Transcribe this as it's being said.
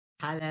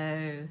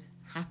Hello,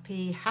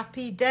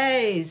 happy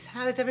days.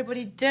 How is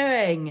everybody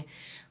doing?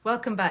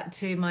 Welcome back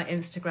to my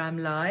Instagram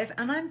live,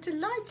 and I'm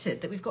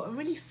delighted that we've got a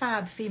really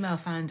fab female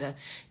founder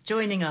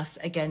joining us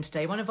again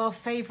today. One of our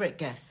favourite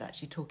guests,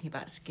 actually, talking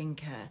about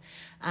skincare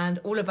and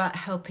all about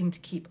helping to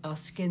keep our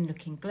skin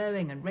looking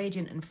glowing and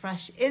radiant and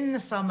fresh in the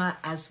summer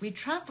as we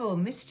travel.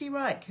 Misty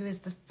Reich, who is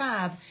the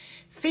fab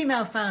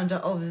female founder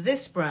of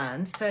this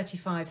brand,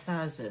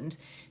 35,000.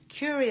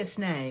 Curious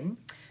name.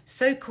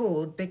 So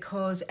called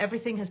because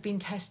everything has been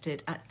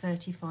tested at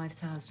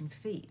 35,000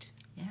 feet.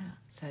 Yeah,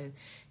 so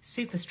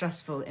super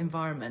stressful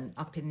environment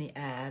up in the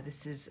air.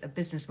 This is a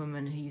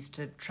businesswoman who used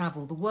to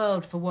travel the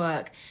world for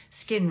work,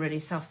 skin really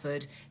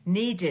suffered,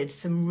 needed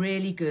some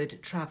really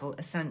good travel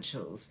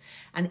essentials.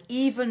 And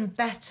even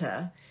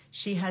better,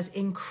 she has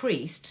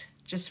increased,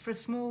 just for a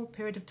small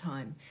period of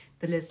time,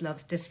 the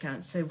LIZLOVES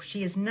discount. So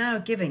she is now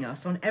giving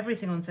us, on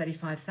everything on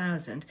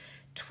 35,000,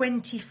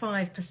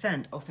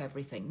 25% off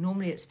everything.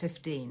 Normally it's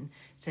 15.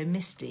 So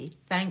Misty,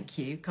 thank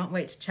you. Can't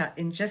wait to chat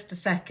in just a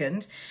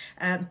second.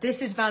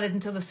 This is valid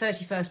until the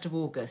 31st of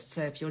August.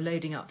 So if you're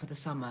loading up for the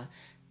summer,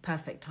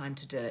 perfect time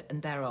to do it.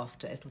 And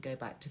thereafter, it'll go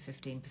back to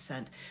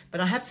 15%. But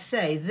I have to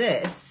say,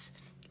 this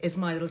is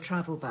my little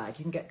travel bag.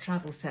 You can get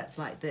travel sets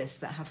like this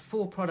that have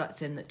 4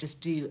 products in that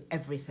just do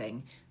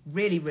everything.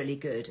 Really, really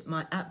good.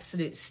 My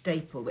absolute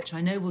staple, which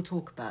I know we'll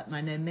talk about, and I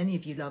know many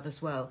of you love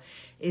as well,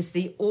 is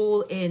the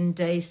All-In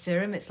Day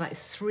Serum. It's like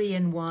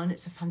 3-in-1.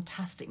 It's a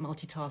fantastic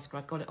multitasker.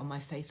 I've got it on my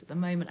face at the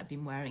moment. I've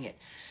been wearing it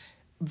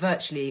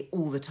virtually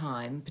all the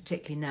time,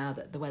 particularly now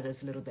that the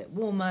weather's a little bit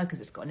warmer because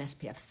it's got an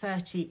SPF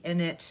 30 in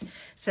it.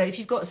 So if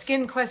you've got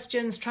skin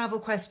questions, travel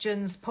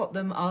questions, pop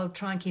them. I'll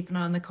try and keep an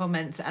eye on the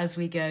comments as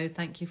we go.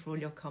 Thank you for all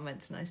your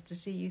comments. Nice to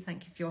see you.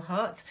 Thank you for your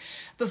hearts.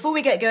 Before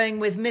we get going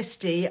with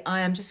Misty,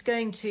 I am just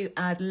going to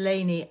add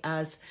Lainey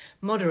as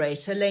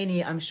moderator.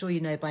 Lainey, I'm sure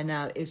you know by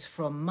now, is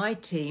from my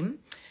team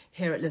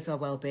here at Earle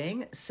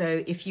Wellbeing.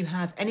 So if you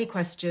have any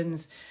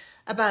questions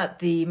about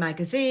the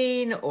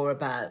magazine or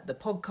about the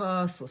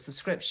podcasts or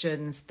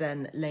subscriptions,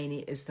 then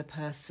Lainey is the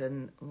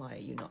person. Why are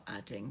you not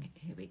adding?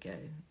 Here we go.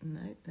 No,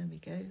 there we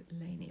go.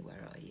 Lainey,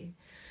 where are you?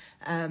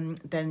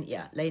 Then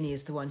yeah, Lainey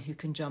is the one who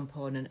can jump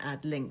on and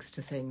add links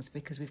to things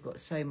because we've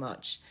got so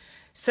much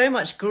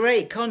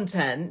great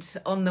content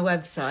on the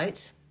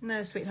website.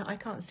 No, sweetheart, I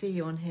can't see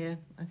you on here.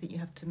 I think you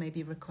have to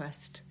maybe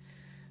request.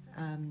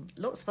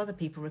 Lots of other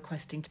people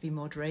requesting to be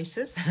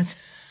moderators. That's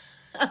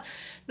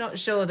not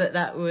sure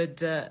that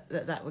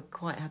would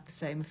quite have the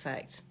same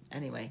effect.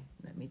 Anyway,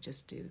 let me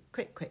just do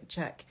a quick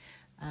check.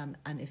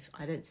 And if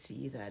I don't see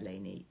you there,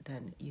 Lainey,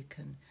 then you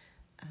can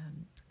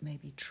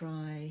maybe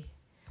try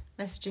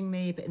messaging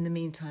me. But in the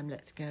meantime,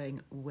 let's go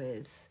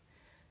with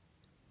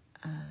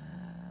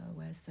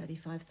where's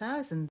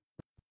 35,000?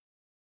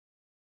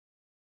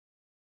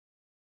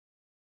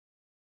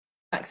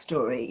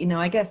 Backstory,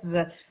 I guess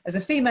as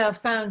a female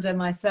founder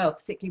myself,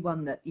 particularly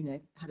one that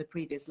had a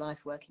previous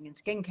life working in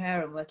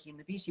skincare and working in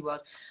the beauty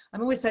world,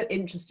 I'm always so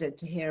interested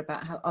to hear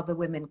about how other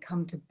women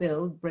come to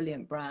build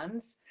brilliant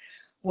brands,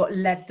 what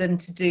led them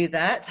to do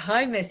that.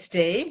 Hi,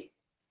 Misty.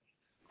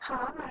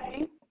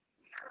 Hi.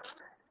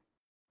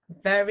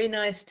 Very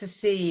nice to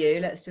see you.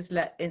 Let's just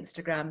let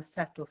Instagram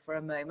settle for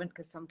a moment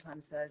because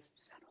sometimes there's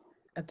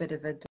a bit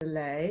of a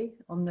delay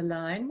on the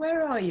line.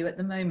 Where are you at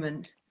the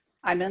moment?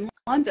 I'm in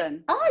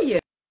London. Are you?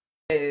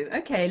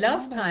 Okay,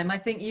 last time I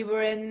think you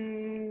were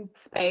in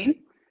Spain.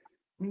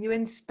 You were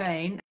in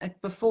Spain.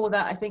 Before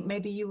that, I think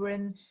maybe you were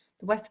in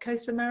the West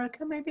Coast of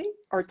America, maybe?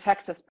 Or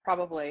Texas,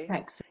 probably.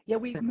 Texas. Yeah,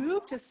 we've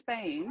moved to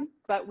Spain,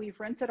 but we've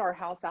rented our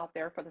house out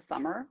there for the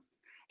summer.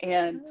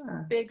 And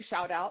big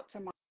shout out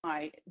to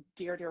my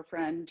dear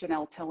friend,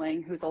 Janelle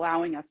Tilling, who's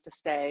allowing us to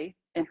stay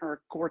in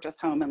her gorgeous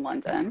home in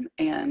London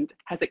and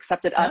has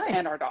accepted us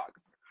and our dogs.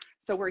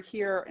 So we're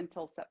here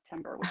until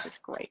September, which is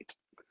great.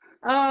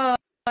 Oh,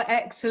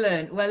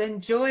 excellent. Well,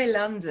 enjoy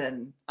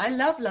London. I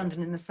love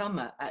London in the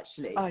summer,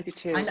 actually. Oh, I do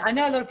too. I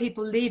know a lot of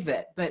people leave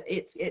it, but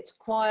it's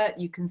quiet.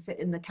 You can sit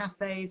in the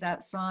cafes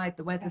outside.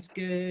 The weather's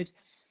good.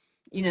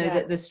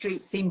 The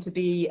streets seem to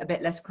be a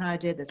bit less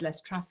crowded. There's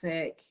less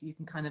traffic. You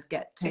can kind of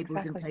get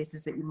tables in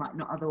places that you might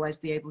not otherwise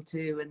be able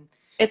to. And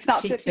it's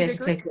not cheap 50 fish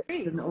degrees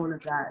tickets and all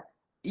of that.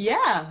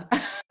 Yeah.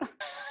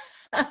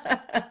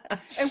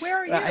 And where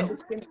are you?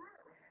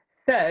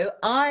 So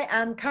I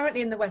am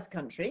currently in the West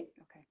Country.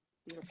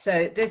 Okay.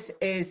 So this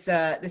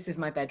is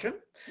my bedroom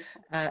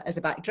as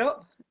a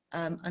backdrop.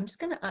 I'm just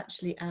going to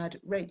actually add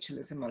Rachel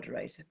as a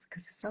moderator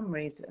because for some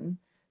reason,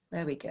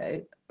 there we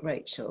go,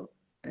 Rachel.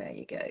 There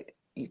you go.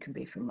 You can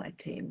be from my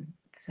team.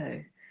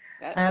 So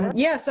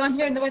yeah, so I'm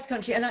here in the West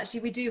Country, and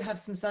actually we do have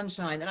some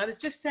sunshine. And I was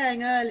just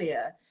saying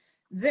earlier,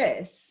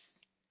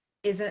 this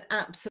is an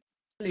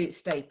absolute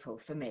staple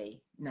for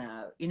me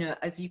now.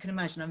 As you can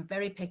imagine, I'm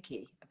very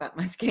picky about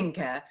my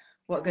skincare,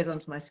 what goes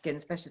onto my skin,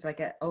 especially as I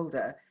get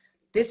older.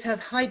 This has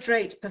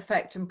Hydrate,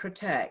 Perfect and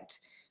Protect.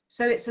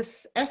 So it's a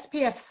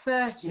SPF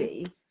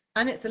 30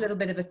 And it's a little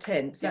bit of a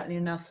tint, certainly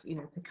enough, you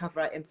know, to cover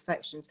out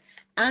imperfections.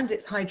 And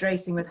it's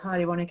hydrating with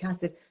hyaluronic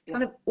acid,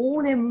 kind of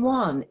all in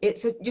one.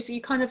 It's just, you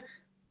kind of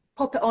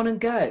pop it on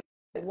and go.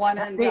 One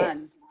and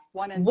done.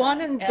 One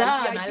and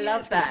done. I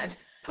love that.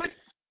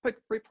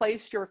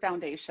 Replace your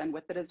foundation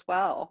with it as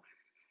well,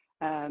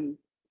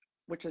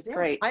 which is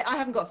great. I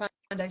haven't got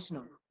foundation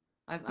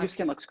on. Your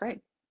skin looks great.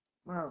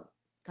 Well,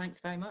 thanks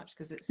very much,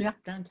 because it's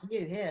down to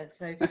you here.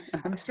 So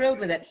I'm thrilled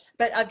with it.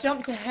 But I've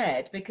jumped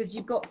ahead because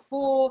you've got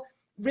 4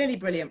 really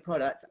brilliant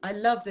products. I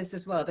love this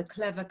as well, the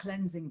Clever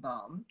Cleansing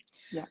Balm.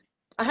 Yeah.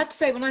 I have to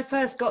say, when I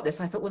first got this,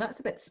 I thought, well,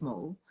 that's a bit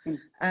small,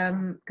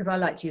 because I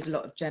like to use a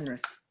lot of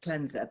generous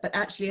cleanser. But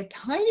actually, a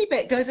tiny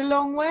bit goes a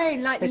long way.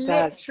 Like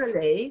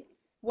literally,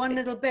 one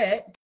little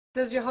bit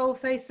does your whole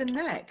face and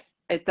neck.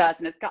 It does,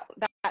 and it's got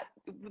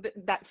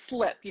that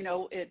slip. You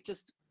know, it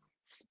just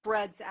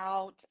spreads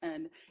out,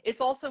 and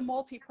it's also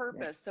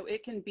multi-purpose. So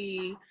it can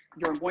be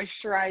your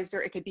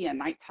moisturizer, it could be a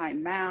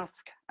nighttime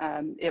mask,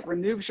 it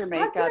removes your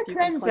makeup. You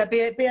can cleanse.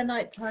 Be a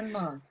nighttime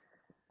mask.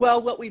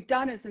 Well, what we've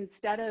done is,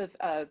 instead of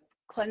a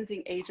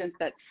cleansing agent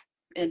that's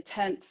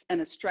intense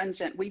and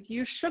astringent, we've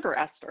used sugar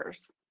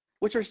esters,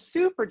 which are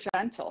super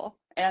gentle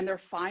and they're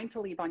fine to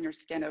leave on your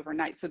skin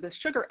overnight. So the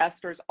sugar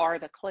esters are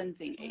the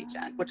cleansing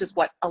agent, which is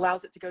what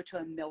allows it to go to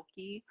a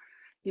milky,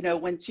 you know,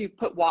 once you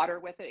put water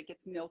with it, it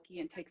gets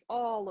milky and takes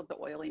all of the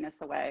oiliness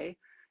away.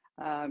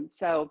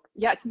 So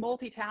yeah, it's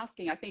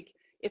multitasking. I think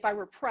if I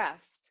were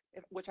pressed,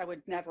 which I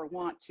would never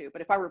want to,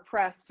 but if I were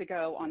pressed to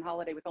go on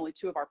holiday with only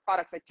 2 of our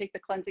products, I'd take the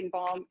cleansing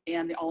balm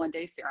and the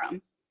all-in-day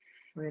serum.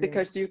 Really?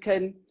 Because you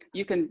can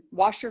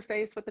wash your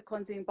face with the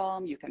cleansing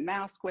balm, you can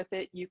mask with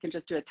it, you can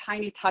just do a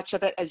tiny touch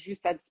of it, as you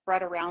said,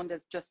 spread around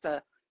as just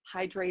a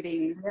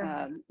hydrating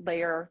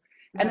layer.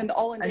 And then the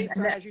all-in-day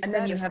serum, as you said. And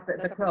then you have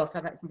the cloth.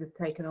 I've actually just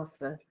taken off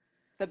the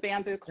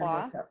bamboo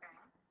cloth.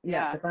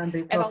 The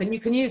bamboo cloth. And you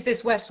can use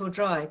this wet or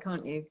dry,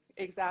 can't you?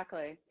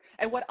 Exactly.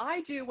 And what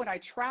I do when I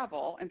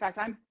travel, in fact,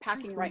 I'm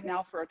packing right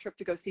now for a trip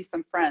to go see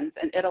some friends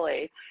in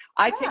Italy.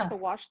 I take the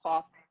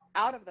washcloth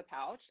out of the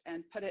pouch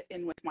and put it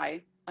in with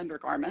my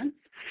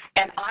undergarments.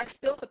 And I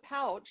fill the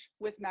pouch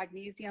with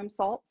magnesium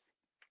salts,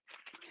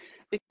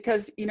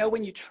 because, you know,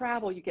 when you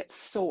travel, you get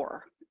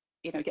sore,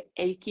 you know, you get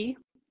achy.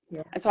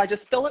 Yeah. And so I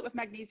just fill it with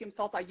magnesium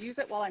salts. I use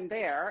it while I'm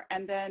there.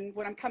 And then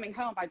when I'm coming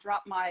home, I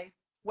drop my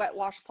wet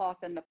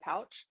washcloth in the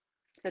pouch.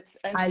 That's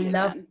empty. I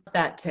love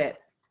that tip.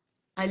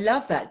 I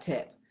love that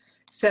tip.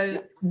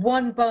 So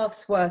 1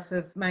 bath's worth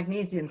of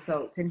magnesium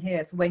salts in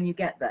here for when you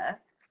get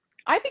there.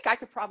 I think I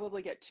could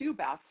probably get 2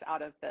 baths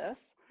out of this.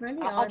 Really?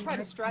 I'll try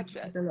to stretch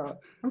it. A lot.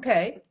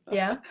 Okay,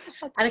 yeah.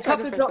 And a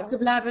couple of drops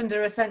of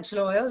lavender essential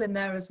oil in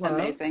there as well.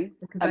 Amazing.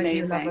 Because I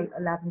do love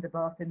a lavender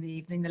bath in the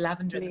evening. The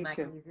lavender and the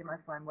magnesium I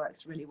find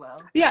works really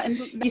well. Yeah, and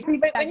you see,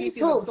 when you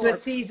talk to a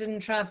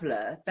seasoned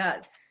traveller,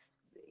 that's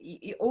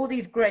all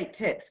these great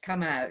tips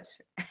come out.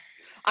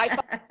 I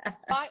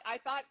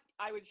thought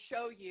I would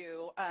show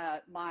you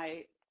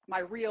my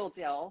real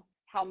deal,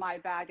 how my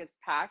bag is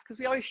packed, because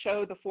we always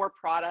show the 4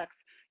 products,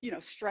 you know,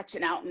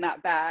 stretching out in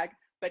that bag.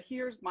 But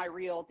here's my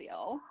real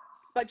deal.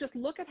 But just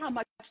look at how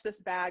much this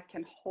bag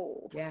can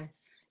hold.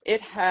 Yes. It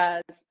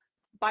has,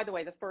 by the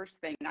way, the first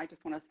thing I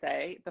just want to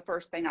say, the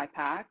first thing I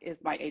pack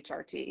is my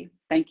HRT.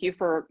 Thank you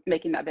for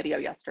making that video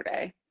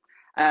yesterday.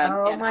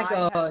 Oh my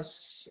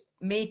gosh.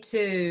 Me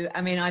too.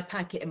 I mean, I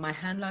pack it in my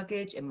hand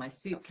luggage, in my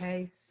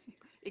suitcase.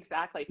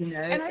 Exactly. You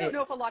know, and I don't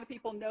know if a lot of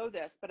people know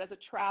this, but as a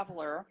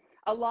traveler,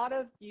 a lot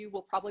of you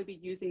will probably be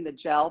using the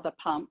gel, the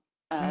pump,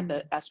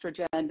 the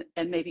estrogen,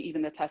 and maybe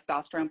even the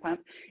testosterone pump.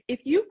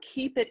 If you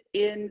keep it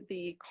in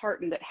the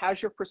carton that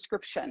has your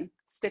prescription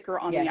sticker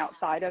on the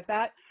outside of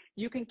that,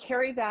 you can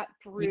carry that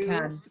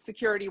through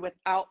security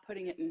without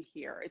putting it in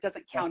here. It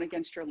doesn't count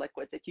against your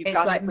liquids if you've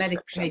got like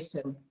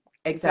medication.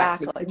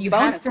 Exactly. You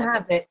have to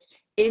have it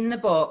in the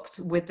box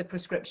with the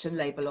prescription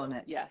label on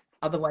it. Yes.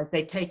 Otherwise,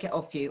 they take it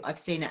off you. I've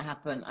seen it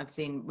happen. I've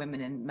seen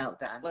women in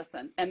meltdown.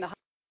 Listen, and the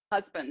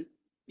husbands,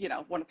 you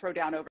know, want to throw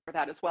down over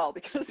that as well,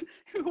 because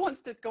who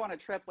wants to go on a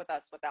trip with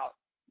us without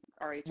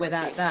our HRT?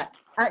 Without that.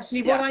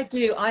 Actually, what I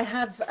do, I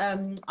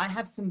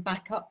have some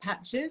backup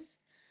patches.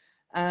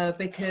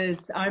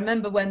 Because I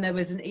remember when there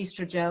was an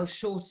estrogel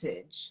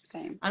shortage.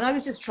 Same. And I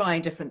was just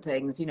trying different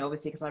things, you know,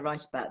 obviously because I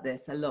write about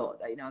this a lot,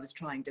 you know, I was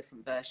trying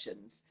different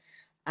versions,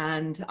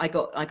 and I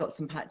got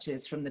some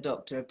patches from the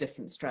doctor of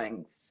different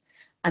strengths,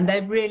 and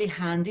they're really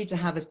handy to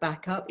have as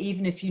backup,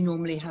 even if you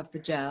normally have the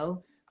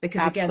gel,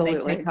 because again, they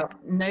take up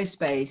no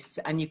space,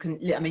 and you can,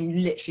 I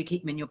mean, literally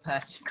keep them in your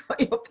purse. You've got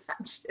your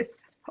patches.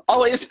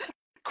 Always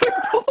quick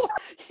pull,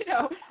 you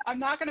know, I'm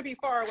not going to be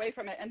far away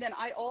from it. And then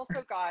I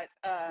also got,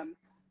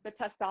 the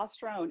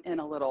testosterone in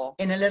a little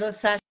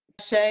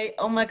sachet.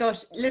 Oh my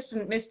gosh!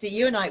 Listen, Misty,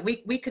 you and I,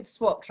 we could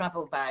swap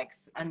travel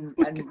bags, and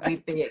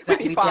we'd be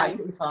absolutely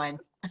fine.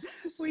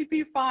 We'd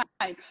be fine.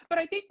 But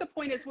I think the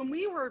point is, when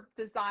we were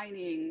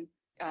designing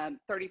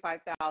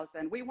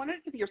 35,000, we wanted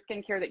it to be your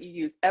skincare that you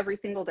use every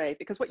single day,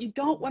 because what you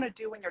don't want to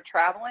do when you're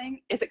traveling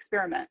is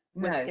experiment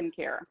with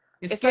skincare.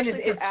 Your skin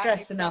is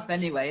stressed enough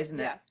anyway, isn't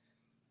it? Yes.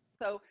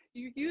 So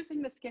you're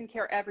using the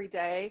skincare every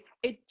day,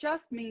 it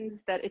just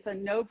means that it's a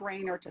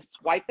no-brainer to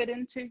swipe it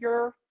into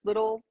your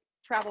little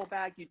travel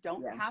bag. You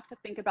don't have to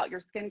think about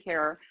your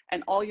skincare,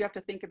 and all you have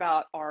to think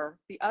about are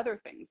the other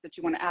things that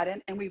you want to add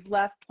in, and we've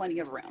left plenty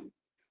of room,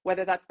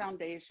 whether that's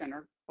foundation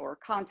or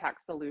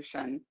contact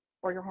solution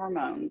or your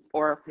hormones,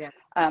 or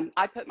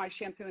I put my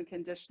shampoo and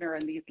conditioner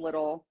in these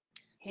little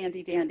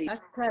handy dandy.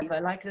 That's clever,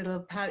 like a little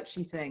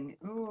pouchy thing.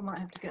 Oh, I might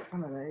have to get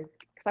some of those.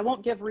 Because I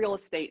won't give real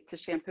estate to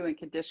shampoo and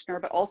conditioner,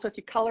 but also if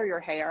you color your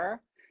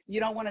hair, you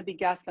don't want to be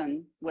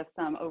guessing with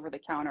some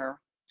over-the-counter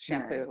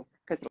shampoo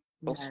because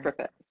it'll strip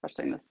it,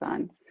 especially in the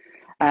sun.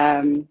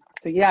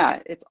 So yeah,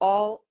 it's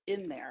all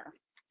in there.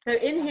 So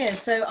in here,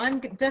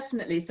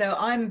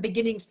 I'm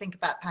beginning to think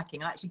about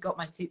packing. I actually got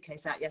my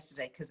suitcase out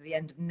yesterday because at the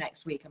end of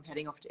next week, I'm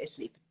heading off to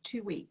Italy for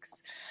 2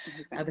 weeks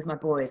with my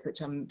boys, which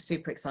I'm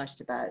super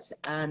excited about.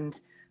 And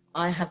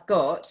I have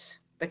got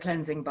the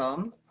cleansing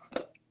balm.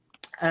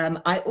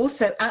 I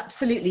also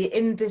absolutely,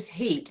 in this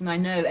heat, and I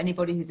know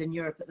anybody who's in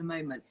Europe at the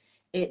moment,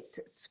 it's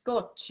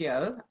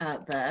Scotcho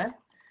out there.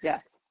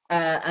 Yes.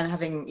 And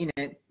having,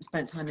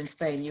 spent time in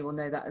Spain, you will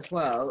know that as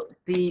well.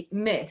 The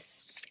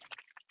mist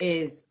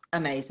is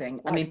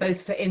amazing. I mean,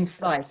 both for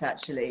in-flight,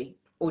 actually,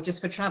 or just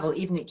for travel,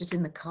 even just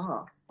in the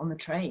car, on the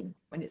train,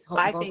 when it's hot.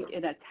 I think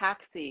in a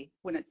taxi,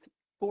 when it's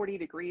 40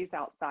 degrees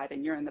outside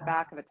and you're in the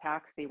back of a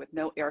taxi with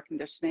no air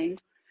conditioning,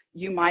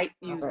 you might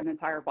use an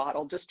entire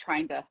bottle just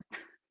trying to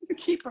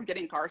keep from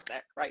getting car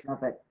sick, right?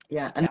 Love it.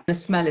 Yeah, and the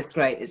smell is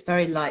great. It's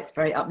very light, it's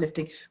very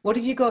uplifting. What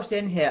have you got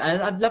in here?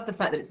 I love the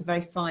fact that it's a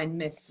very fine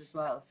mist as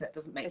well, so it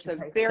doesn't make your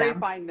face It's a very damp.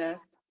 fine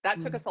mist.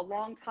 That took us a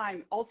long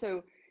time.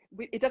 Also,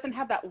 it doesn't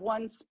have that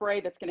one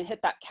spray that's going to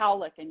hit that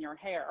cowlick in your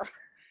hair.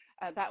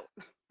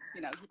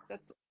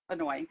 That's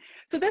annoying.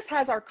 So this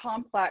has our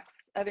complex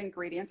of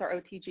ingredients, our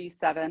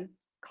OTG7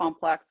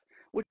 complex.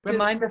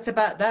 Remind us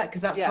about that,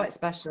 because that's quite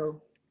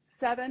special.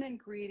 7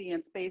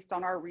 ingredients based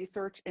on our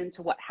research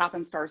into what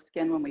happens to our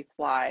skin when we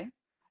fly.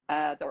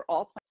 They're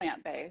all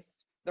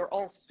plant-based. They're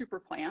all super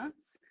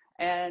plants,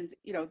 and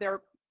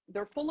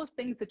they're full of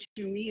things that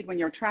you need when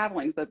you're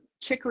traveling. The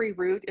chicory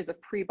root is a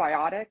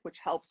prebiotic, which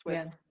helps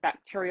with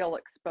bacterial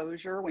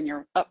exposure when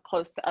you're up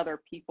close to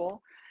other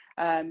people.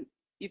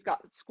 You've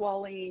got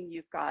squalene,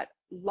 you've got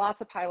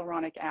lots of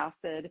hyaluronic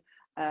acid,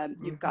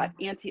 you've got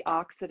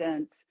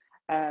antioxidants,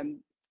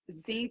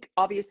 zinc,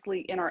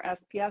 obviously in our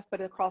SPF, but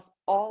across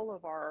all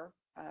of our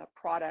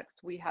products,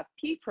 we have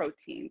pea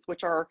proteins,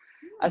 which are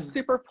a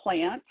super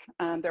plant.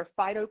 They're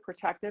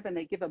phytoprotective, and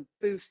they give a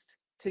boost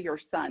to your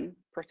sun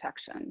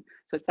protection.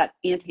 So it's that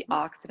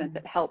antioxidant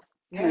that helps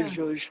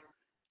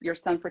your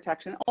sun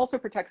protection. It also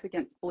protects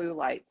against blue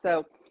light.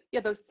 So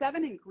those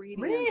 7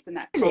 ingredients in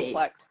that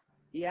complex.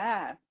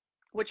 Yeah.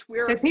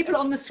 So people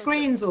on the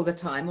screens all the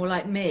time, or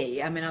like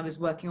me, I mean, I was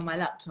working on my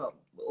laptop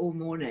all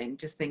morning,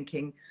 just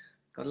thinking,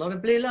 got a lot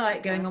of blue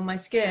light going on my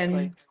skin.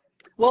 Exactly.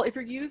 Well, if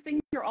you're using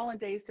your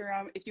all-in-day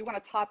serum, if you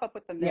want to top up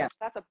with the mist,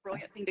 that's a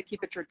brilliant thing to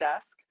keep at your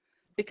desk,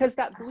 because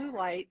that blue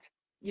light,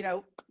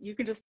 you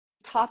can just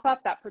top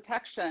up that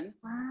protection.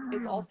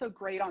 It's also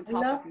great on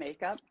top of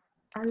makeup.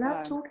 I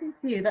love talking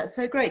to you. That's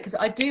so great, because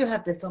I do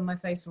have this on my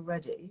face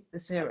already, the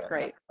serum. That's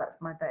great.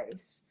 That's my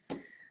base.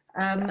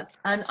 And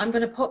I'm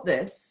going to pop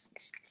this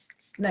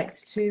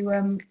next to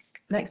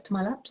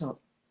my laptop.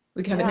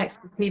 We can have it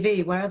next to the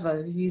TV, wherever,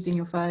 you're using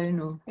your phone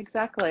or.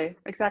 Exactly.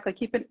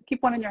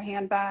 Keep one in your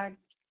handbag.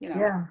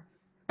 Yeah.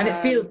 And it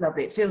feels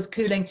lovely. It feels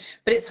cooling,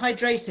 but it's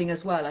hydrating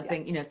as well. I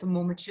think, for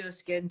more mature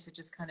skin, to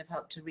just kind of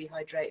help to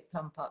rehydrate,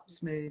 plump up,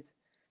 smooth.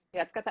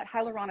 Yeah, it's got that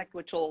hyaluronic,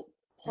 which will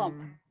plump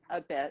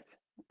a bit.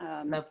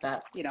 Love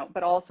that.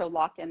 But also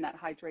lock in that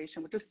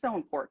hydration, which is so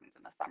important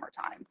in the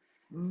summertime.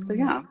 So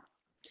yeah.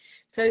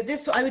 So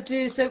this I would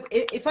do. So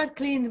if I've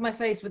cleaned my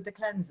face with the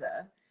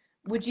cleanser,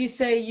 would you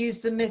say use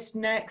the mist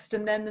next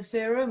and then the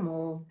serum,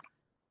 or?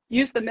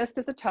 Use the mist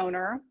as a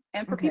toner.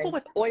 And for people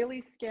with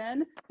oily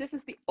skin, this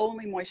is the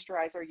only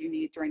moisturizer you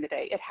need during the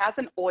day. It has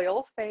an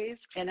oil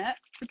phase in it,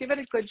 so give it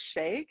a good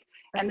shake.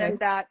 And then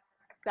that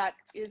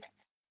is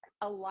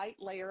a light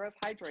layer of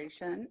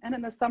hydration. And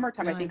in the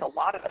summertime, I think a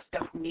lot of us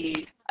don't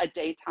need a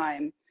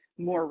daytime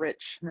more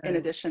rich in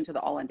addition to the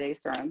all-in-day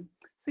serum.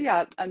 So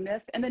yeah, a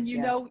mist. And then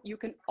you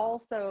can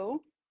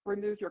also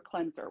remove your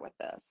cleanser with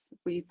this.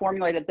 We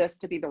formulated this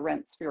to be the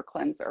rinse for your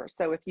cleanser.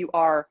 So if you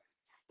are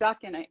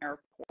stuck in an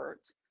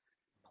airport,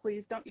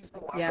 please don't use the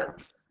water.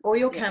 Or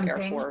you're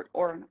camping. Or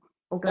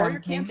you're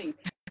camping.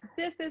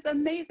 This is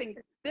amazing.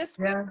 This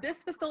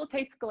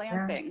facilitates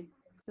glamping. Yeah.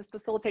 This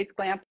facilitates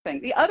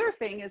glamping. The other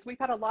thing is we've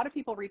had a lot of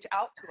people reach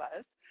out to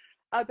us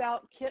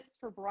about kits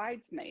for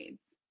bridesmaids.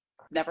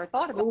 Never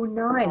thought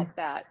about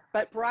that.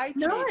 But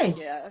bridesmaid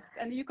gifts,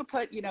 and you could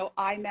put,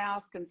 eye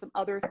mask and some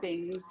other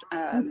things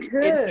in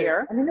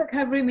here. I mean, look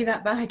how roomy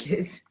that bag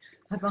is.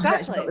 I've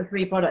actually got the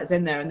 3 products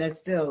in there, and there's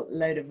still a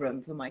load of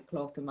room for my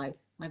cloth and my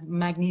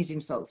magnesium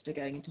salts to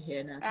going into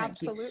here now.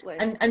 Thank you.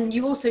 And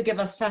you also give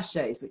us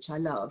sachets, which I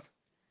love.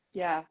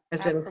 Yeah,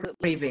 as little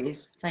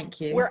freebies. Thank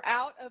you. We're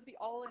out of the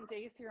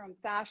all-in-day serum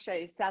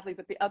sachets, sadly,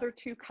 but the other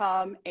 2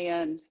 come,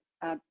 and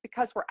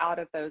because we're out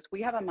of those,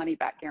 we have a money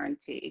back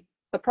guarantee.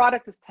 The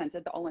product is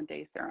tinted, the Olin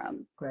Day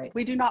Serum. Great.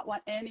 We do not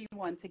want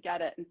anyone to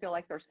get it and feel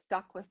like they're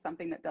stuck with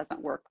something that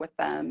doesn't work with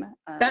them.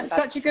 That's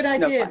such a good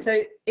idea. No,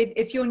 so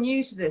if you're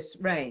new to this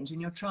range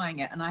and you're trying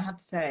it, and I have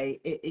to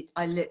say,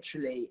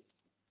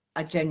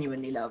 I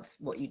genuinely love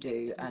what you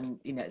do. And,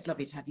 you know, it's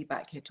lovely to have you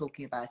back here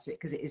talking about it,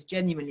 because it is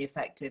genuinely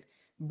effective,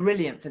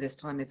 brilliant for this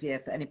time of year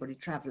for anybody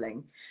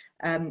traveling.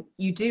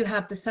 You do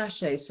have the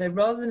sachet. So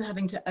rather than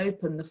having to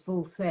open the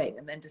full thing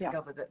and then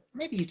discover that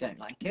maybe you don't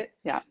like it,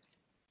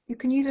 you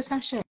can use a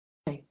sachet.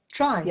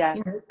 Try,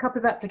 you know, a couple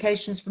of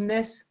applications from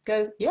this,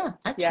 go,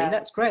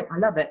 that's great, I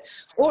love it.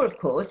 Or of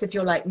course, if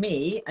you're like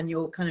me and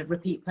you're kind of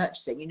repeat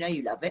purchasing, you know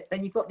you love it,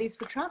 then you've got these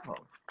for travel.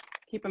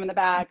 Keep them in the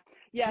bag.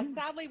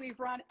 Sadly, we've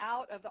run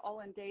out of the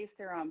All-in Day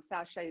Serum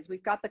sachets.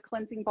 We've got the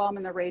cleansing balm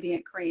and the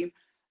radiant cream,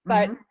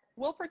 but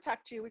we'll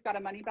protect you. We've got a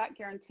money back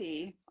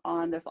guarantee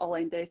on this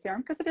All-in Day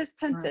Serum because it is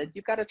tinted.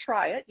 You've got to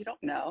try it. You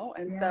don't know.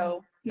 And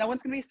so no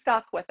one's going to be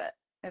stuck with it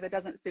if it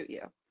doesn't suit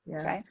you.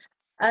 Okay.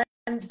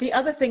 And the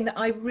other thing that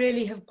I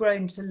really have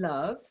grown to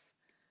love,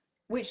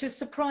 which has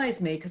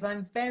surprised me because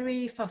I'm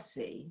very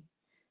fussy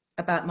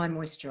about my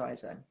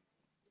moisturizer.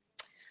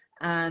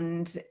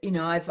 And, you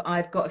know,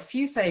 I've got a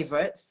few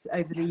favorites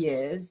over the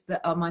years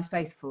that are my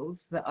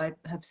faithfuls that I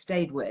have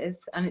stayed with.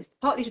 And it's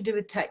partly to do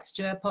with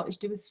texture, partly to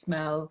do with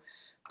smell,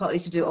 partly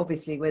to do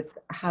obviously with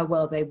how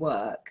well they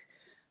work.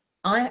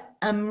 I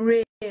am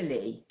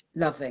really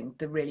loving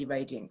the Really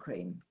Radiant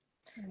Cream.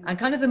 And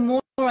kind of the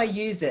more I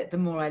use it, the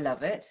more I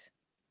love it.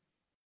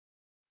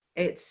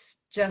 It's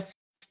just,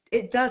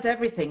 it does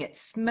everything. It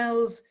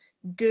smells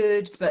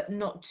good, but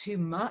not too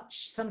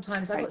much.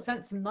 Sometimes I got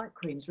sent some night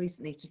creams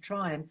recently to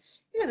try, and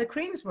you know, the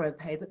creams were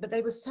okay, but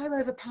they were so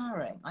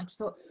overpowering. I just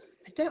thought,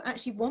 I don't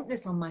actually want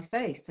this on my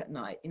face at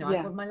night. You know,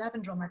 I've got my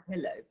lavender on my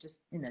pillow, just,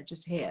 you know,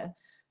 just here.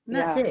 And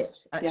that's it,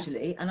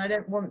 actually. And I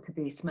don't want to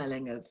be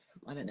smelling of,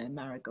 I don't know,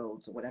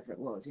 marigolds or whatever it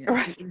was. You know,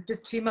 it was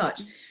just too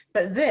much.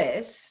 But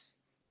this,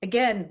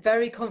 again,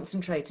 very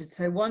concentrated.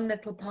 So one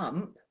little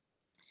pump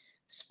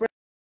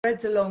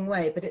spreads a long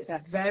way, but it's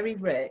very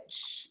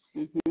rich.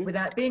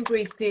 Without being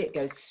greasy, it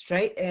goes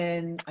straight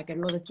in. I get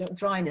a lot of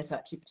dryness,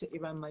 actually,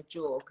 particularly around my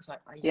jaw, because I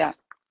use,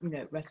 you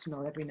know,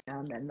 retinol every now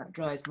and then. That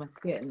dries my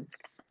skin.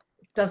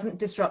 It doesn't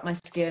disrupt my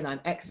skin. I'm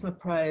eczema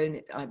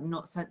prone. I'm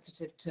not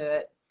sensitive to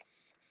it.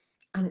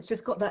 And it's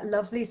just got that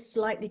lovely,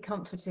 slightly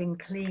comforting,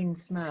 clean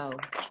smell.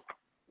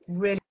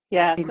 Really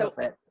love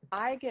it.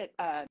 I get,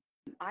 I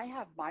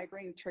have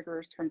migraine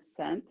triggers from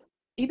scent,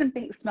 even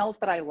smells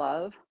that I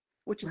love,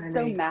 which is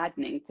so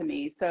maddening to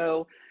me.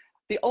 So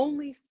the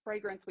only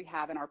fragrance we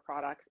have in our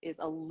products is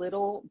a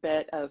little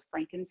bit of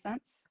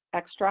frankincense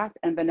extract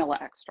and vanilla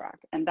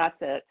extract, and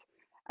that's it.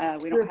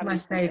 We don't have my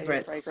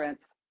favorite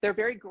fragrance. They're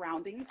very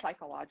grounding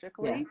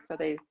psychologically, so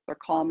they're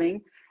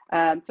calming.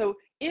 So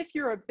if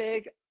you're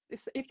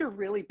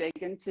really big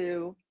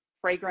into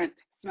fragrant,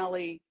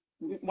 smelly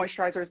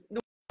moisturizers,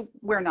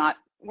 we're not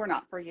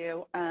for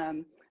you.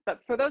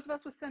 But for those of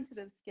us with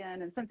sensitive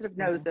skin and sensitive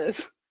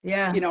noses,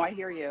 you know, I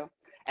hear you.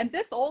 And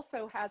this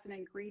also has an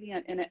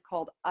ingredient in it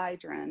called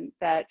hydrin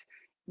that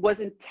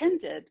was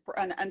intended for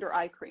an under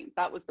eye cream.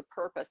 That was the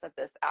purpose of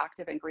this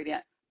active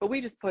ingredient. But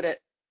we just put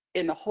it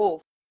in the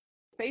whole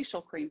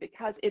facial cream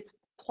because it's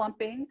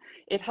plumping.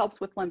 It helps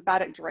with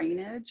lymphatic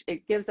drainage.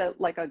 It gives a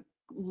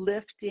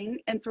lifting.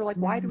 And so we're like,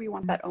 why do we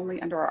want that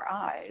only under our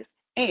eyes?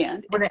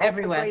 And it's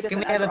everywhere. Can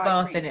we have a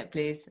bath in it,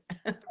 please?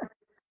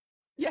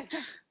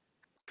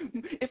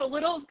 If a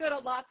little is good, a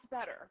lot's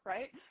better,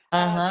 right?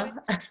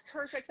 It's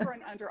perfect for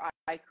an under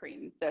eye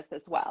cream, this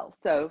as well.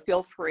 So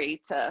feel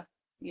free to,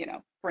 you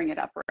know, bring it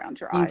up around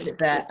your eyes. Use it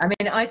there. I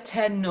mean, I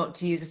tend not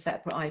to use a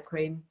separate eye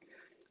cream.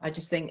 I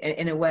just think,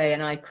 in a way,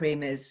 an eye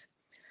cream is,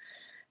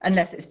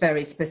 unless it's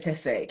very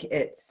specific,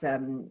 it's,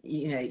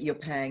 you know, you're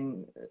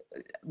paying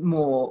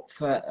more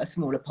for a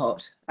smaller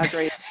pot.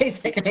 Agreed.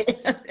 Basically.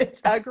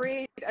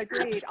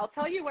 Agreed. I'll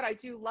tell you what I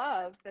do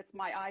love that's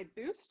my eye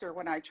booster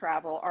when I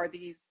travel are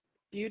these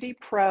Beauty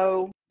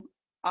Pro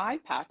eye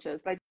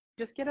patches I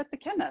just get at the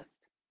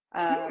chemist.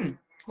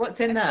 What's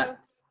in that? So,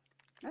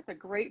 that's a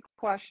great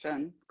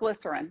question.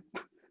 Glycerin.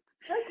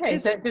 Okay,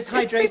 so it's just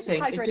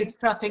hydrating. It's just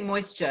trapping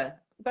moisture.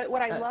 But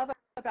what I love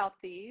about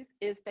these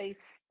is they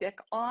stick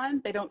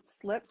on, they don't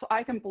slip, so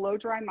I can blow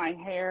dry my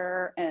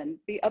hair and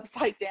be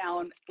upside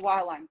down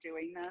while I'm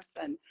doing this.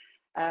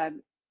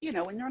 And you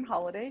know, when you're on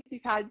holiday, if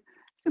you've had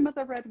some of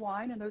the red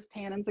wine and those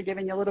tannins are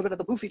giving you a little bit of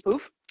the boofy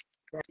poof,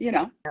 you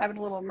know, having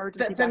a little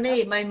emergency. But for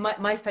me,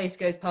 my face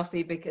goes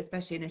puffy, because,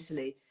 especially in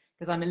Italy,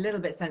 because I'm a little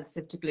bit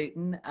sensitive to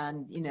gluten,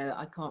 and you know,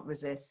 I can't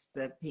resist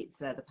the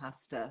pizza, the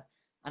pasta,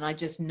 and I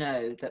just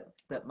know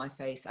that my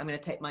face. I'm going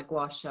to take my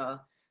gua sha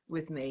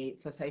with me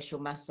for facial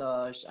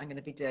massage. I'm going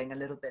to be doing a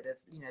little bit of,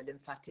 you know,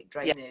 lymphatic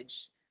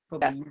drainage,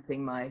 probably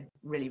using my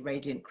Really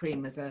Radiant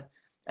Cream as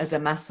a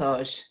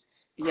massage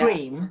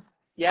cream.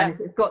 And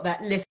if it's got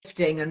that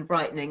lifting and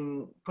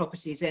brightening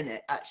properties in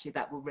it, actually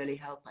that will really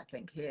help, I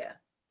think, here.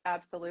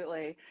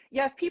 Absolutely.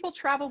 Yeah, if people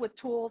travel with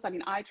tools, I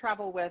mean, I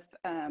travel with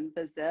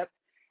the Zip,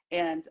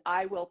 and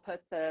I will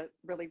put the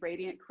really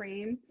radiant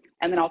cream,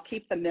 and then I'll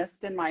keep the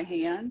mist in my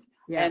hand,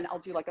 and I'll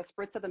do like a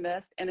spritz of the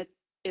mist, and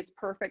it's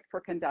perfect for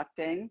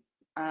conducting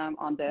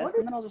on this. What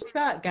and then I'll just is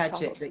that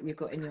gadget that you've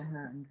got in your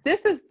hand?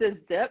 This is the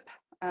Zip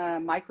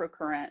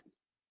microcurrent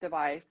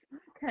device.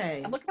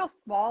 Okay. And look how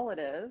small it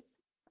is.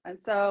 And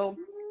so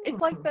it's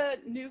like the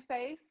new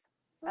face.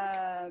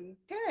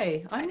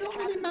 Okay. I'm not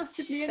really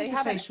massively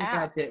into facial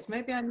gadgets.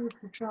 Maybe I need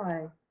to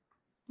try.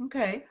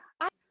 Okay.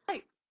 I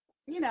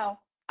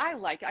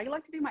like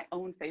to do my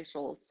own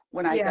facials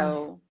when I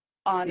go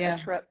on a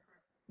trip,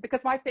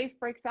 because my face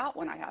breaks out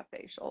when I have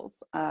facials.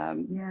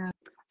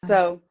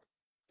 So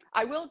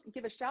I will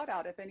give a shout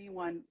out if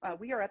anyone,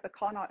 we are at the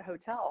Connaught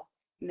Hotel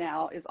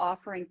now, is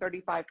offering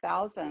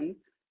 35,000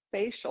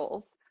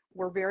 facials.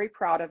 We're very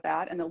proud of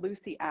that. And the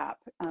Lucy app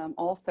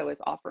also is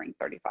offering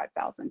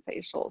 35,000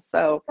 facials.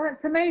 So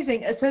that's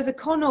amazing. So the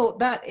Connaught,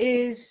 that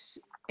is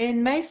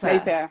in Mayfair.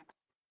 Mayfair.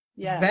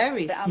 Yeah.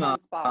 Very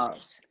smart.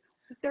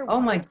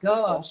 Oh my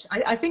gosh.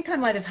 I think I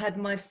might have had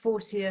my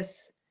 40th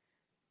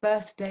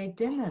birthday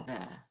dinner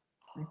there,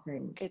 I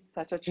think. It's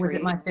such a treat. Was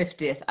it my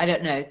 50th? I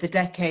don't know. The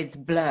decades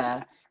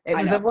blur. It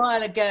was a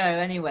while ago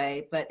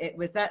anyway, but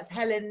that's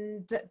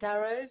Helen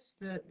Darrows,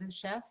 the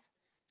chef.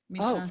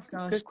 Michelin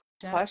star good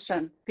chef.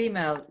 Question.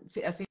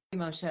 A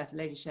female chef,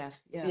 lady chef.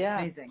 Yeah.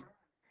 Amazing.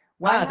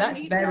 Wow, that's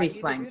very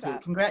swanky.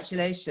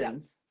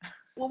 Congratulations. Yeah.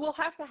 Well, we'll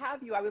have to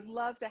have you. I would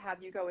love to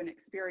have you go and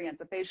experience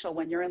a facial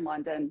when you're in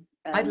London.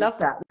 I'd love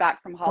that.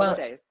 Back from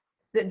holidays.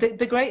 Well,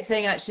 the great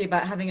thing actually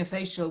about having a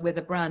facial with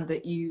a brand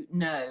that you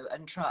know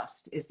and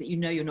trust is that you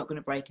know you're not going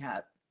to break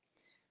out.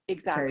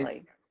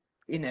 Exactly. So,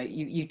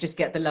 you just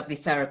get the lovely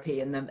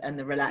therapy and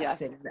the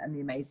relaxing and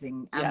the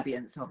amazing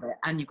ambience of it,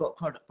 and you've got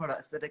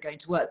products that are going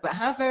to work. But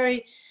how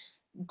very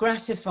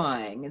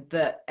gratifying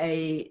that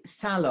a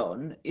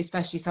salon,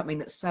 especially something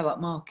that's so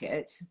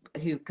upmarket,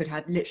 who could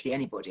have literally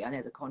anybody. I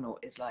know the Connaught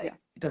is like,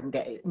 it doesn't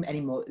get any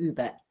more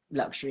uber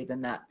luxury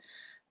than that.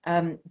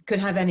 Could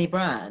have any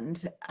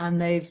brand, and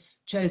they've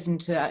chosen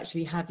to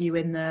actually have you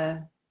in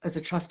there as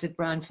a trusted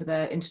brand for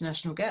their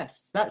international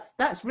guests.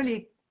 That's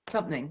really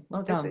something.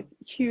 Well done. It's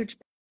a huge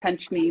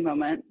pinch me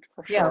moment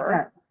for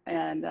sure.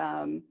 And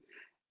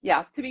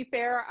to be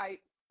fair,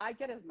 I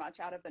get as much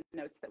out of the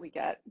notes that we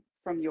get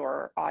from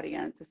your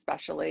audience,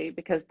 especially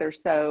because they're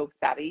so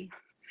savvy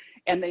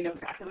and they know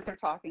exactly what they're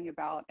talking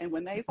about. And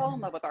when they fall in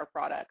love with our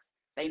products,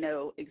 they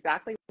know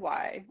exactly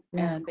why,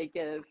 and they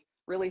give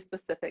really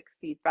specific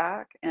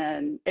feedback,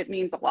 and it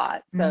means a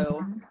lot.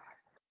 So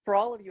for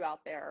all of you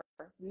out there,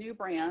 new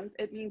brands,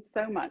 it means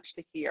so much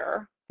to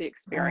hear the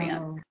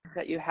experience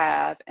that you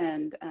have.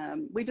 And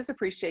we just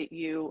appreciate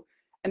you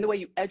and the way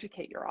you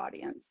educate your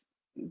audience,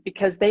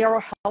 because they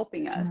are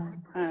helping us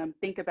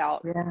think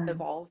about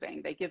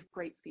evolving. They give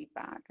great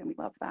feedback, and we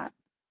love that.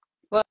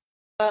 Well,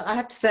 I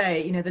have to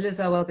say, the Liz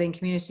Earle Wellbeing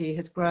community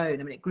has grown.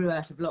 I mean, it grew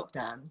out of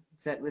lockdown,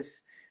 so it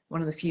was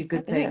one of the few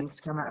good things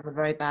to come out of a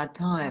very bad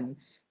time.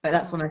 But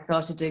that's when I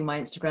started doing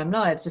my Instagram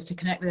lives, just to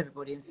connect with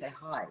everybody and say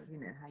hi,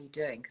 how you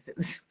doing? Because it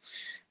was a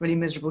really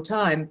miserable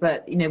time.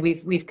 But,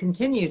 we've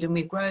continued and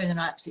we've grown, and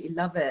I absolutely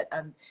love it.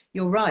 And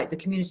you're right, the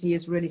community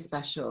is really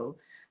special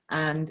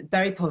and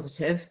very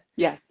positive.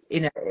 Yes.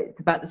 It's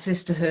about the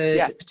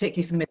sisterhood,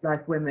 particularly for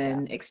midlife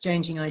women,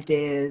 exchanging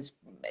ideas,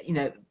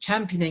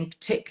 championing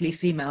particularly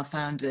female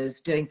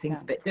founders, doing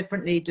things a bit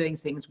differently, doing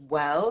things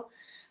well.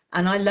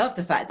 And I love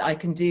the fact that I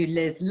can do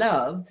Liz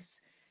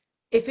Loves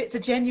if it's a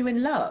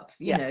genuine love,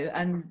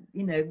 and,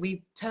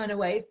 we turn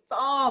away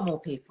far more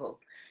people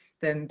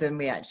than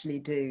we actually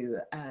do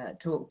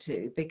talk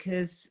to,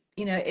 because,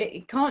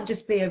 it can't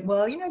just be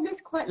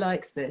Liz quite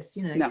likes this,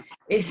 No.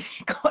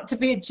 It's got to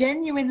be a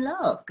genuine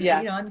love.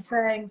 I'm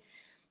saying,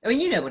 I mean,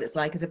 you know what it's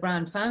like as a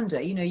brand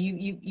founder,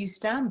 you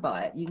stand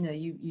by it,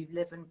 you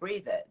live and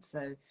breathe it.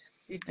 So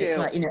you do. It's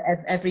like,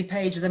 every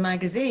page of the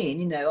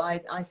magazine,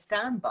 I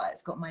stand by it.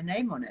 It's got my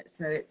name on it.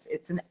 So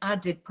it's an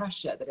added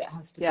pressure that it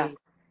has to be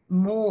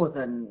more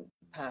than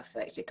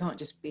perfect. It can't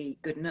just be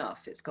good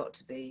enough. It's got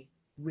to be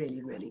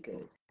really, really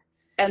good.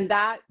 And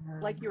that,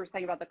 like you were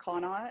saying about the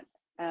Connaught,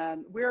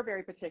 we're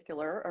very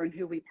particular on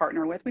who we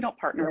partner with. We don't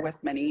partner with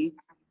many.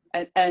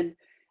 And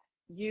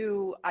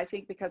you, I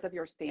think because of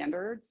your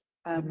standards,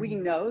 we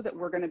know that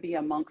we're going to be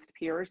amongst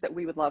peers that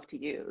we would love to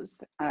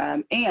use.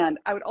 And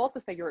I would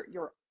also say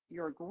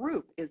your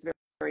group is very,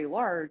 very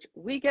large.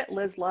 We get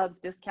Liz Loves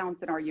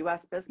discounts in our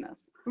US business.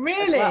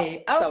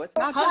 Really? Well. So it's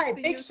not hi,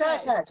 just big UK.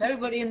 shout out to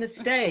everybody in the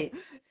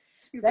States.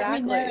 Let me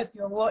know if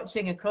you're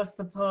watching across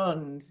the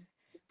pond.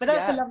 But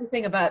that's the lovely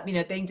thing about,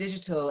 being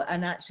digital.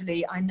 And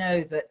actually, I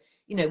know that,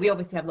 we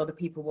obviously have a lot of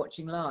people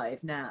watching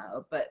live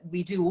now, but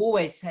we do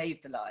always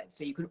save the live.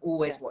 So you can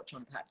always watch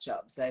on catch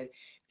up. So if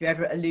you're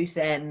ever at a loose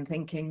end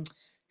thinking,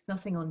 there's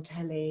nothing on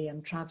telly,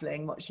 I'm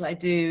traveling, what shall I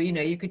do?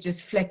 You could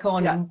just flick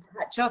on and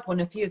catch up on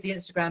a few of the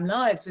Instagram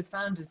lives with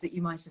founders that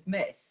you might have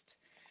missed.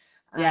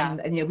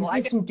 And we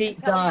do some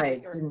deep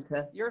dives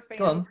into your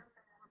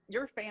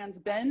fans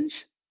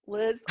binge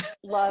Liz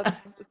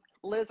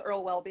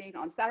Earle Wellbeing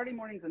on Saturday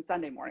mornings and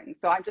Sunday mornings.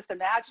 So I'm just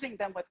imagining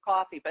them with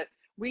coffee, but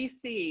we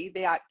see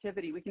the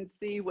activity. We can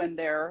see when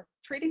they're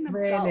treating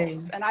themselves.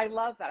 Really? And I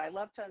love that. I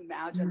love to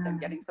imagine them Yeah.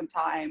 getting some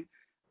time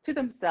to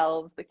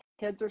themselves. The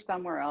kids are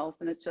somewhere else,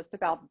 and it's just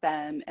about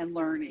them and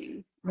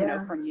learning, you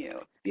know, from you.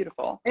 It's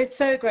beautiful. It's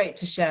so great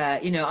to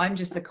share. You know, I'm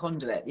just the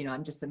conduit, you know,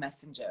 I'm just the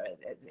messenger.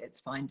 It's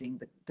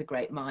finding the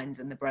great minds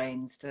and the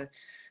brains to,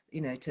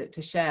 you know,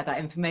 to share that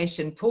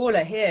information.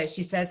 Paula here,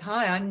 she says,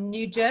 hi, I'm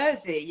New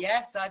Jersey.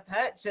 Yes, I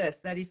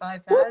purchased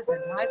 35,000.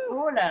 Hi,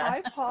 Paula.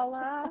 Hi,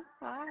 Paula.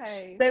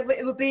 Hi. So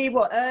it will be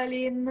what,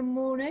 early in the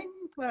morning?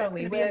 Where are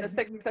we? It's going to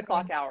be in the 6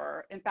 o'clock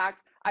hour. In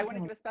fact, I want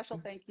to give a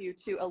special thank you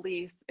to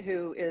Elise,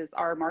 who is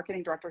our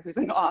marketing director, who's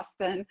in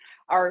Austin.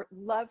 Our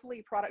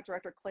lovely product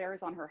director, Claire,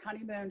 is on her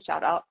honeymoon.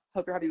 Shout out.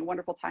 Hope you're having a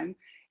wonderful time.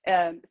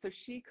 So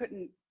she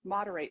couldn't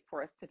moderate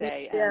for us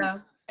today.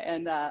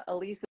 And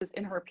Elise is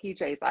in her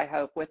PJs, I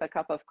hope, with a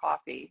cup of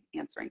coffee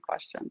answering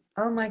questions.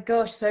 Oh my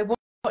gosh. So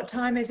what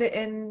time is it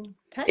in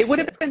Texas? It would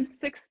have been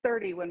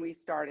 6:30 when we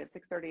started,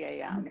 6:30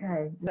 a.m.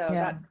 Okay.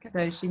 So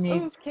so she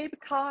needs Cape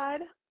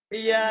Cod.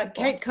 Yeah,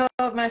 Wonderful. Cape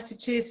Cod,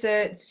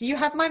 Massachusetts. You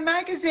have my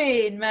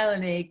magazine,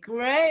 Melanie.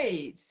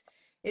 Great.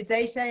 It's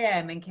 8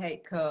 a.m. in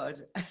Cape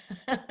Cod.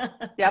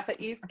 Yeah, the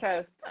East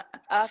Coast.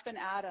 Up and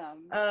Adam.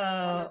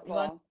 Oh,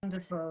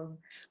 wonderful.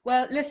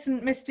 Well,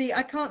 listen, Misty,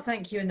 I can't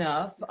thank you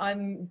enough.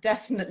 I'm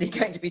definitely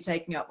going to be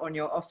taking up on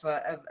your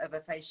offer of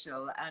a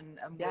facial, and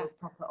we'll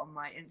pop it on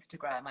my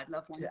Instagram. I'd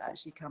love to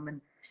actually come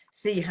and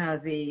see how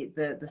the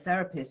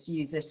therapists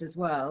use it as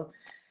well.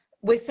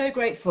 We're so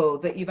grateful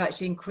that you've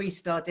actually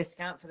increased our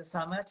discount for the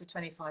summer to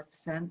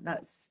 25%.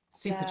 That's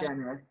super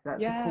generous.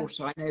 That's a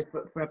quarter. I know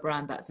for a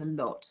brand that's a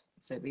lot.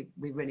 So we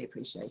really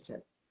appreciate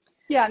it.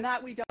 Yeah, and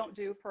that we don't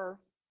do for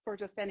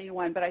just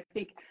anyone, but I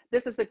think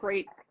this is a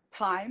great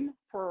time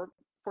for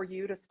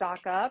you to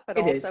stock up. But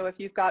also if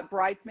you've got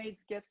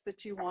bridesmaids gifts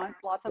that you want,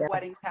 lots of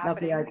weddings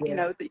happening, you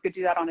know, that you could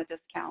do that on a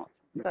discount.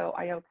 So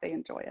I hope they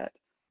enjoy it.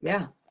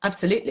 Yeah,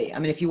 absolutely. I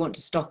mean, if you want to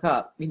stock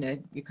up, you know,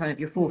 you kind of,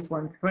 your fourth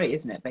one's free,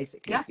 isn't it?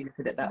 Basically, if you look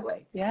at it that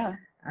way. Yeah.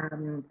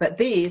 But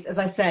these, as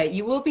I say,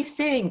 you will be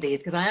seeing these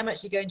because I am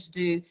actually going to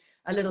do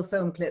a little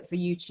film clip for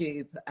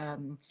YouTube,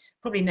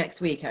 probably next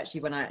week,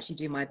 actually, when I actually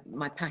do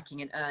my packing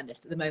in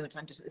earnest. At the moment,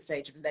 I'm just at the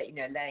stage of, you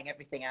know, laying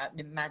everything out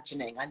and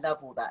imagining. I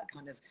love all that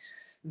kind of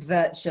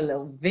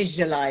virtual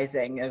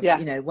visualizing of,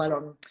 you know, well,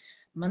 on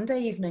Monday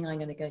evening, I'm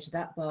going to go to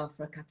that bar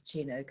for a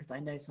cappuccino because I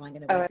know, so I'm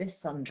going to wear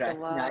this sundress.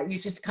 You know, you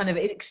just kind of,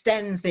 it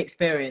extends the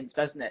experience,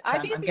 doesn't it? So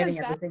I'm getting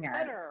everything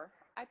out.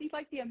 I think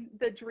like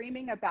the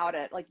dreaming about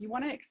it, like you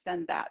want to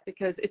extend that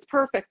because it's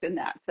perfect in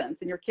that sense,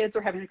 and your kids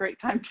are having a great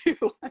time too.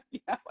 You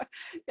know,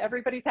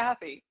 everybody's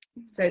happy.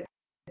 So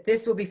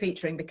this will be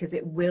featuring because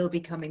it will be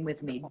coming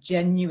with me.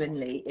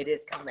 Genuinely, it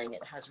is coming.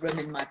 It has room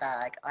in my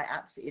bag. I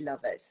absolutely love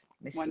it.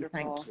 Misty,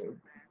 thank you.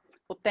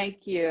 Well,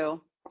 thank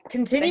you.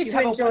 Continue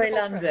to enjoy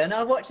London.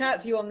 I'll watch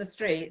out for you on the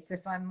streets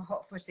if I'm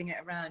hot-footing it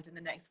around in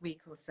the next week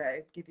or so.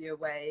 Give you a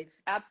wave.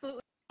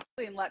 Absolutely.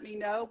 And let me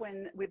know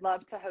when. We'd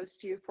love to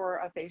host you for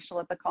a facial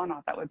at the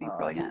con-off. That would be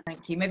brilliant.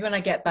 Thank you. Maybe when I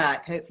get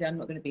back, hopefully I'm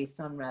not going to be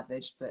sun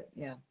ravaged, but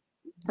yeah.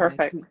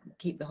 Perfect.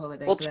 Keep the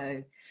holiday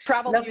glow.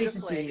 Travel Lovely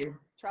beautifully. To see you.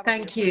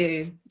 Thank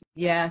you.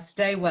 Yeah,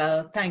 stay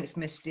well. Thanks,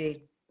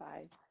 Misty.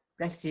 Bye.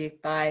 Bless you.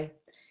 Bye.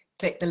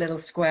 Click the little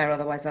square,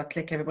 otherwise I'll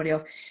click everybody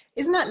off.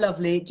 Isn't that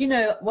lovely? Do you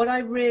know what I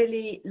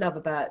really love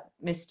about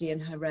Misty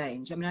and her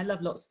range? I mean, I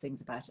love lots of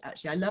things about it,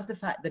 actually. I love the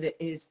fact that it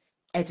is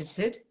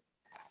edited.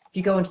 If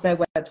you go onto their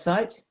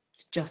website,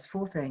 it's just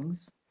 4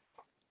 things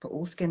for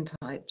all skin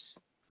types.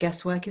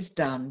 Guesswork is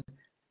done.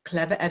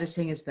 Clever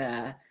editing is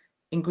there.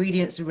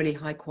 Ingredients are really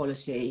high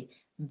quality,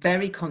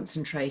 very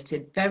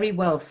concentrated, very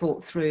well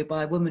thought through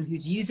by a woman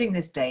who's using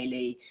this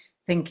daily,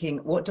 thinking,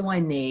 what do I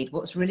need?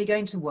 What's really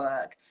going to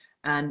work?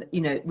 And, you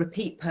know,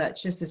 repeat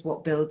purchase is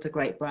what builds a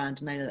great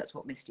brand. And I know that's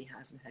what Misty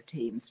has in her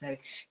team. So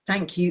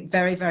thank you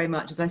very, very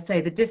much. As I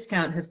say, the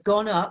discount has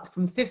gone up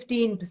from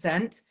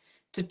 15%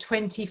 to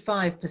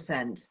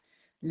 25%.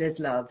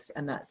 LIZLOVES,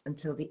 and that's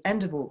until the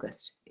end of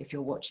August if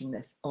you're watching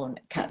this on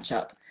catch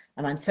up.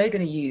 And I'm so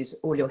going to use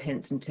all your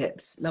hints and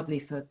tips. Lovely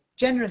for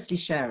generously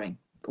sharing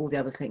all the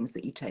other things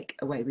that you take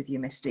away with you,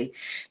 Misty.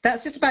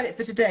 That's just about it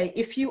for today.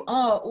 If you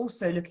are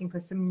also looking for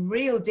some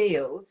real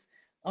deals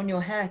on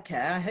your hair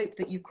care, I hope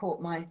that you caught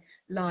my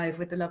live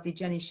with the lovely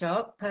Jenny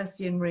Sharp,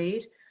 Percy and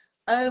Reed.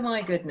 Oh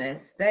my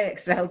goodness, they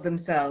excelled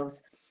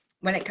themselves.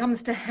 When it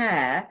comes to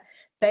hair,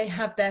 they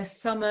have their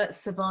summer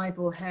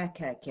survival hair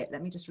care kit.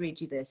 Let me just read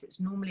you this. It's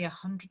normally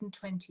 £120.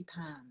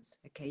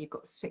 Okay, you've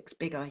got 6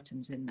 big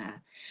items in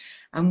there.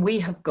 And we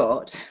have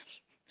got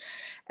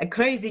a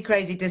crazy,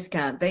 crazy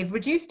discount. They've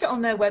reduced it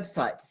on their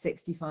website to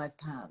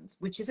 £65,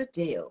 which is a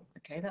deal.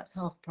 Okay, that's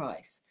half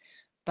price.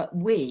 But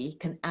we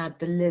can add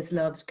the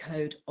LIZLOVES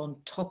code on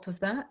top of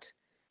that.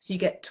 So you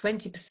get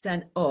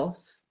 20%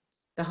 off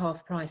the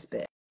half price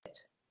bit,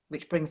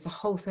 which brings the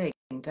whole thing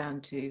down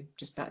to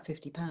just about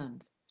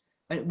 £50.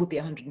 And it would be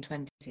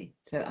 120.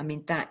 So, I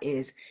mean, that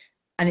is,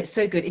 and it's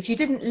so good. If you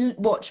didn't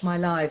watch my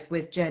live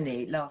with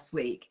Jenny last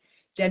week,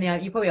 Jenny,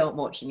 you probably aren't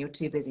watching. You're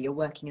too busy. You're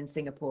working in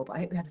Singapore, but I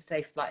hope you had a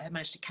safe flight. I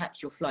managed to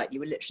catch your flight. You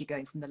were literally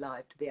going from the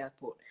live to the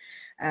airport.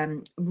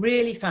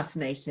 Really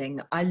fascinating.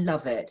 I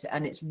love it.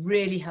 And it's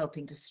really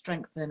helping to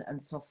strengthen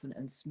and soften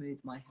and smooth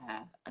my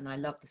hair. And I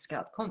love the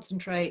scalp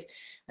concentrate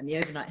and the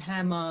overnight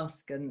hair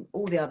mask and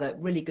all the other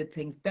really good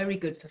things. Very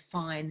good for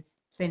fine,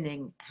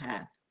 thinning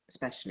hair,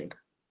 especially.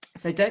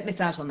 So don't miss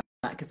out on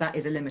that, because that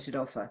is a limited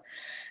offer.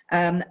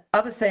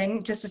 Other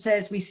thing, just to say,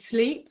 as we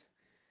sleep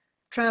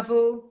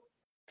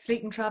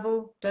and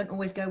travel don't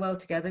always go well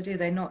together, do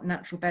they? Not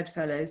natural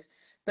bedfellows.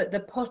 But the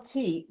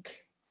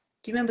Potique,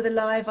 do you remember the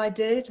live I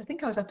did? I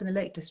think I was up in the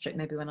Lake District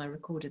maybe when I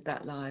recorded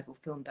that live or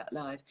filmed that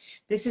live.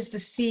 This is the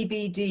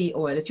CBD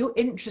oil. If you're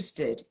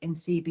interested in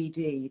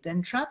CBD,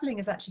 then traveling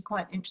is actually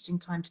quite an interesting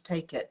time to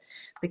take it,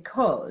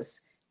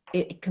 because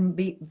it can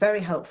be very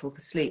helpful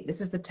for sleep.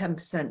 This is the 10%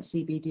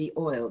 CBD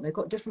oil. They've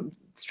got different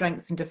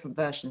strengths and different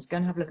versions. Go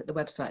and have a look at the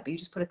website, but you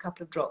just put a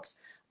couple of drops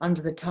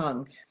under the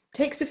tongue.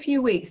 Takes a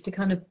few weeks to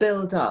kind of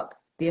build up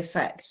the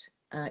effect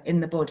in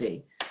the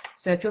body.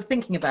 So if you're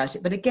thinking about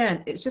it, but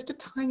again, it's just a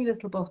tiny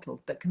little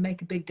bottle that can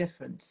make a big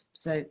difference.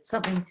 So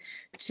something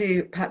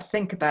to perhaps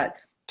think about.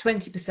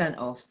 20%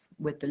 off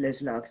with the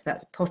Liz Loves.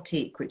 That's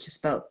Potique, which is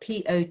spelled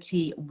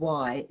Potyque,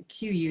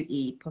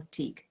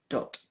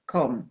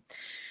 Potique.com.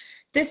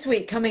 This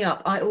week coming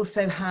up, I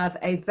also have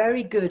a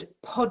very good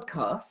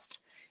podcast.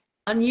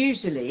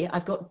 Unusually,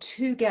 I've got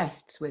 2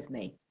 guests with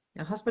me,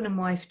 a husband and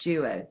wife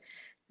duo.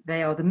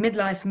 They are the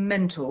Midlife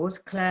Mentors,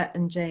 Claire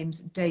and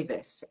James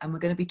Davis, and we're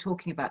going to be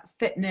talking about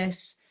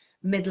fitness,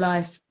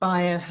 midlife,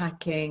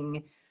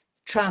 biohacking,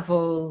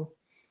 travel,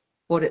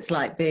 what it's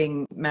like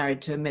being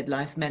married to a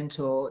midlife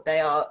mentor.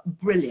 They are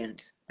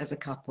brilliant as a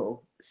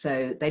couple,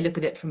 so they look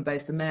at it from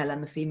both the male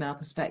and the female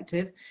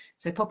perspective.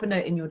 So pop a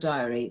note in your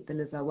diary, the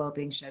Earle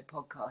Wellbeing Show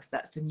podcast.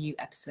 That's the new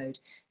episode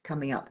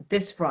coming up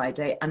this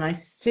Friday, and I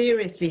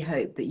seriously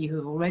hope that you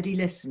have already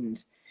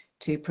listened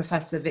to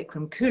Professor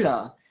Vikram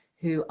Kular,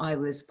 who I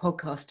was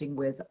podcasting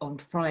with on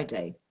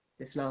Friday,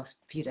 this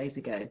last few days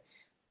ago.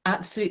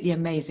 Absolutely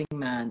amazing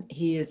man.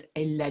 He is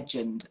a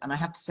legend. And I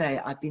have to say,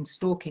 I've been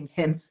stalking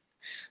him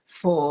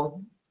for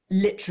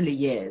literally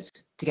years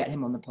to get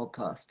him on the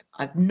podcast.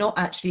 I've not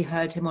actually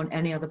heard him on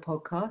any other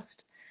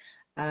podcast.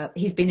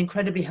 He's been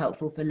incredibly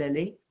helpful for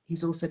Lily.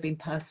 He's also been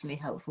personally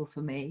helpful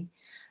for me.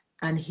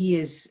 And he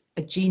is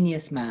a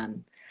genius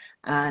man.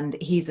 And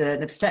he's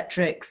an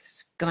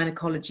obstetrics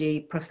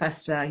gynecology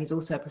professor. He's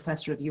also a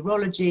professor of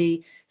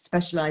urology,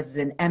 specializes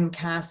in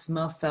MCAS,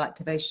 mast cell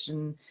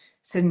activation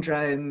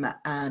syndrome,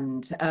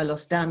 and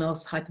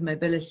Ehlers-Danlos,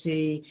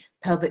 hypermobility,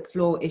 pelvic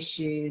floor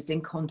issues,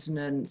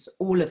 incontinence,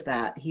 all of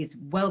that. He's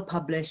well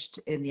published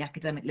in the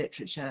academic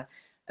literature,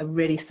 a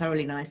really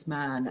thoroughly nice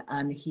man,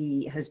 and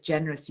he has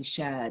generously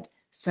shared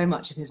so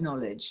much of his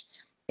knowledge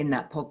in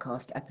that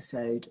podcast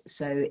episode.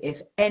 So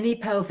if any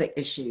pelvic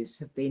issues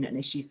have been an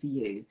issue for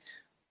you,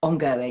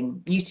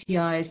 ongoing,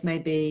 UTIs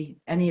maybe,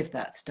 any of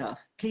that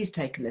stuff, please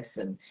take a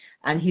listen.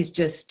 And he's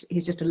just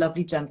a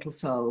lovely, gentle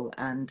soul.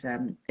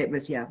 And it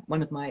was,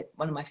 one of my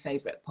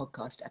favorite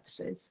podcast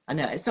episodes. I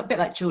know it's not a bit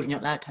like children, you're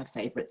not allowed to have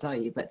favorites, are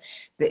you? But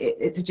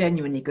it's a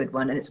genuinely good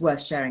one, and it's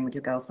worth sharing with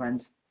your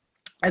girlfriends.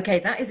 Okay,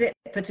 that is it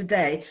for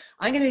today.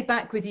 I'm going to be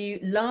back with you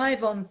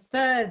live on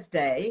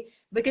Thursday.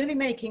 We're going to be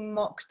making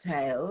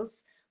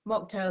mocktails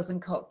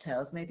and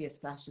cocktails, maybe a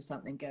splash of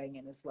something going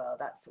in as well.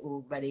 That's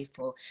all ready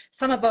for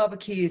summer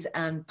barbecues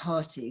and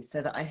parties,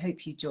 so that I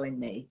hope you join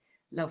me.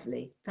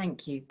 Lovely.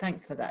 Thank you.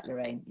 Thanks for that,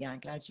 Lorraine. Yeah,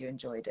 I'm glad you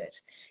enjoyed it.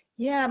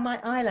 Yeah, my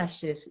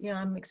eyelashes. Yeah,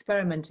 I'm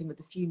experimenting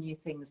with a few new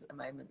things at the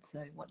moment.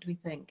 So what do we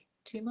think?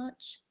 Too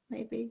much?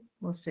 Maybe.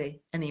 We'll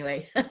see.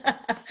 Anyway,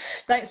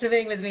 thanks for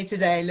being with me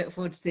today. Look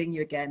forward to seeing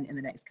you again in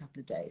the next couple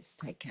of days.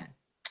 Take care.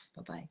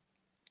 Bye-bye.